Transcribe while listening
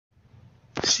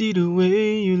See the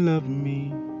way you love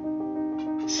me,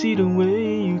 see the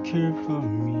way you care for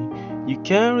me. You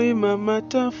carry my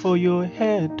matter for your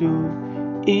head,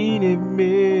 oh, in a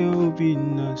male be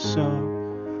not so.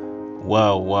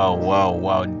 Wow, wow, wow,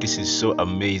 wow, this is so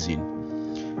amazing.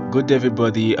 Good day,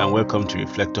 everybody, and welcome to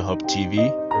Reflector Hub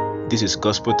TV. This is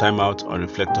Gospel Timeout on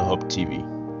Reflector Hub TV.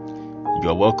 You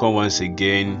are welcome once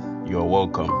again. You are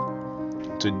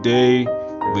welcome. Today,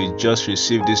 we just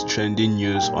received this trending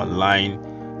news online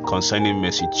concerning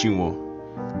Mercy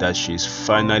Chinwo, that she is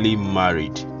finally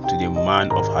married to the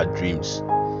man of her dreams.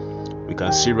 We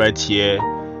can see right here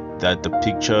that the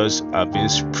pictures are being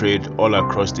sprayed all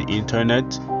across the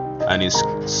internet and is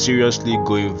seriously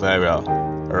going viral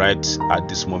right at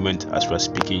this moment as we're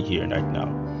speaking here right now.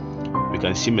 We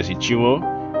can see Mercy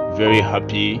Chinwo very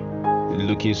happy,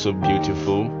 looking so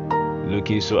beautiful,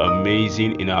 looking so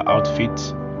amazing in her outfit.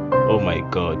 Oh my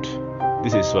God,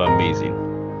 this is so amazing.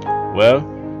 Well,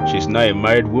 she's now a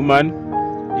married woman.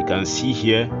 You can see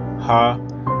here her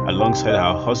alongside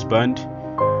her husband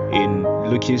in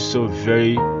looking so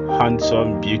very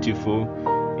handsome, beautiful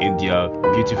in their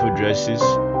beautiful dresses,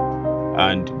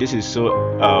 and this is so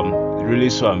really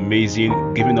so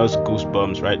amazing, giving us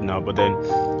goosebumps right now. But then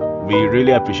we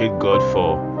really appreciate God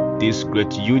for this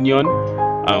great union,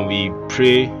 and we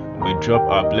pray, we drop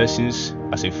our blessings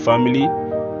as a family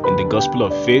in the gospel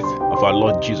of faith of our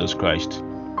Lord Jesus Christ.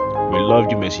 We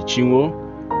love you, Mercy Chinwo,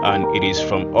 and it is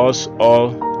from us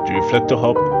all, the Reflector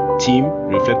Hub team,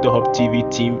 Reflector Hub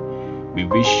TV team. We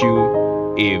wish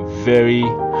you a very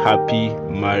happy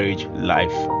marriage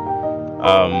life.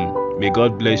 May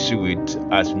God bless you with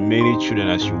as many children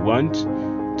as you want.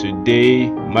 Today,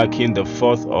 marking the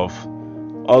 4th of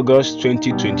August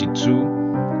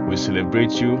 2022, we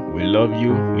celebrate you, we love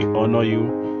you, we honor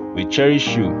you, we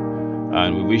cherish you,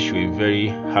 and we wish you a very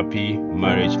happy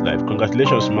marriage life.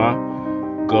 Congratulations, ma.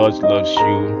 God loves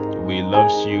you, we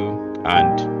loves you,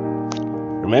 and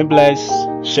remain blessed.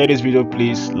 Share this video,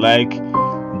 please. Like,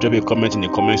 drop a comment in the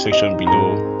comment section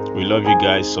below. We love you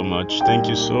guys so much. Thank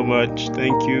you so much.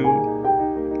 Thank you.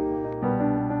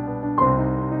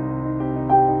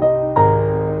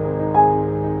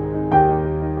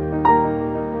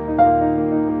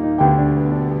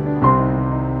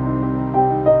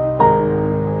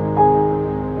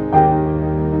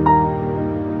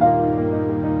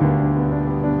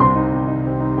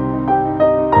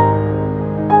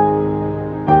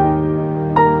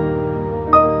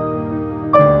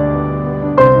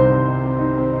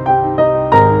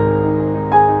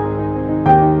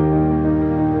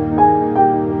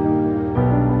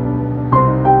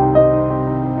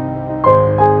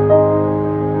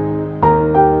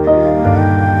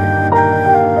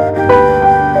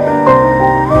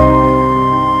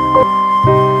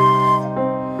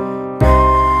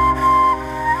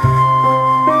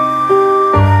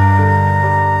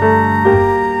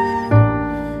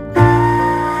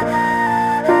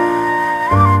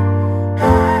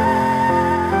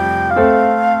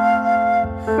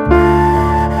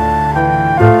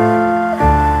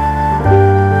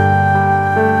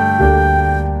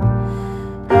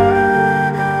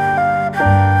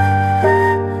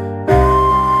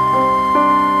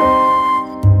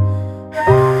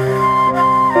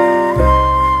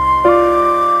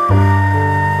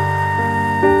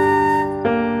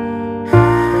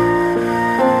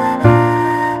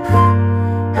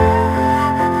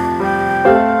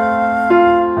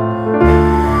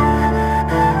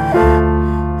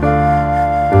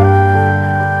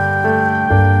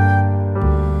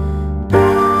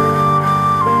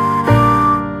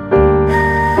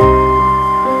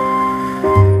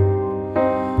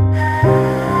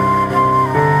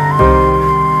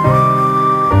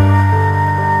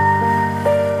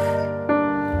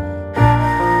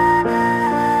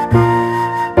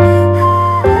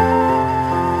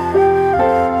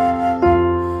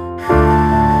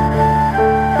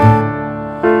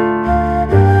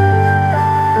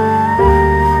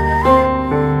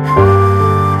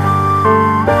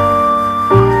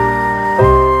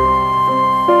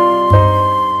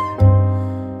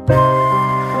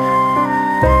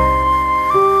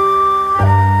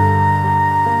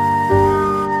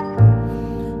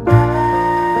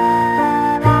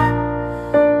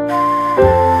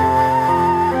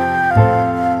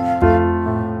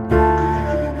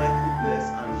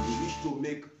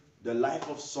 the life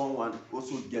of someone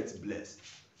also gets blessed.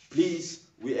 Please,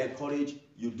 we encourage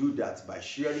you do that by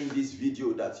sharing this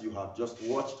video that you have just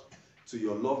watched to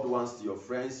your loved ones, to your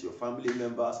friends, your family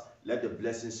members. Let the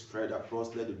blessings spread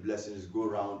across, let the blessings go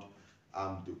around.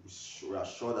 We are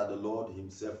sure that the Lord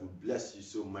himself will bless you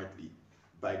so mightily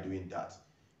by doing that.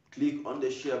 Click on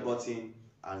the share button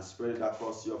and spread it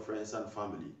across your friends and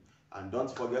family. And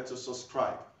don't forget to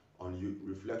subscribe on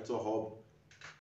Reflector Hub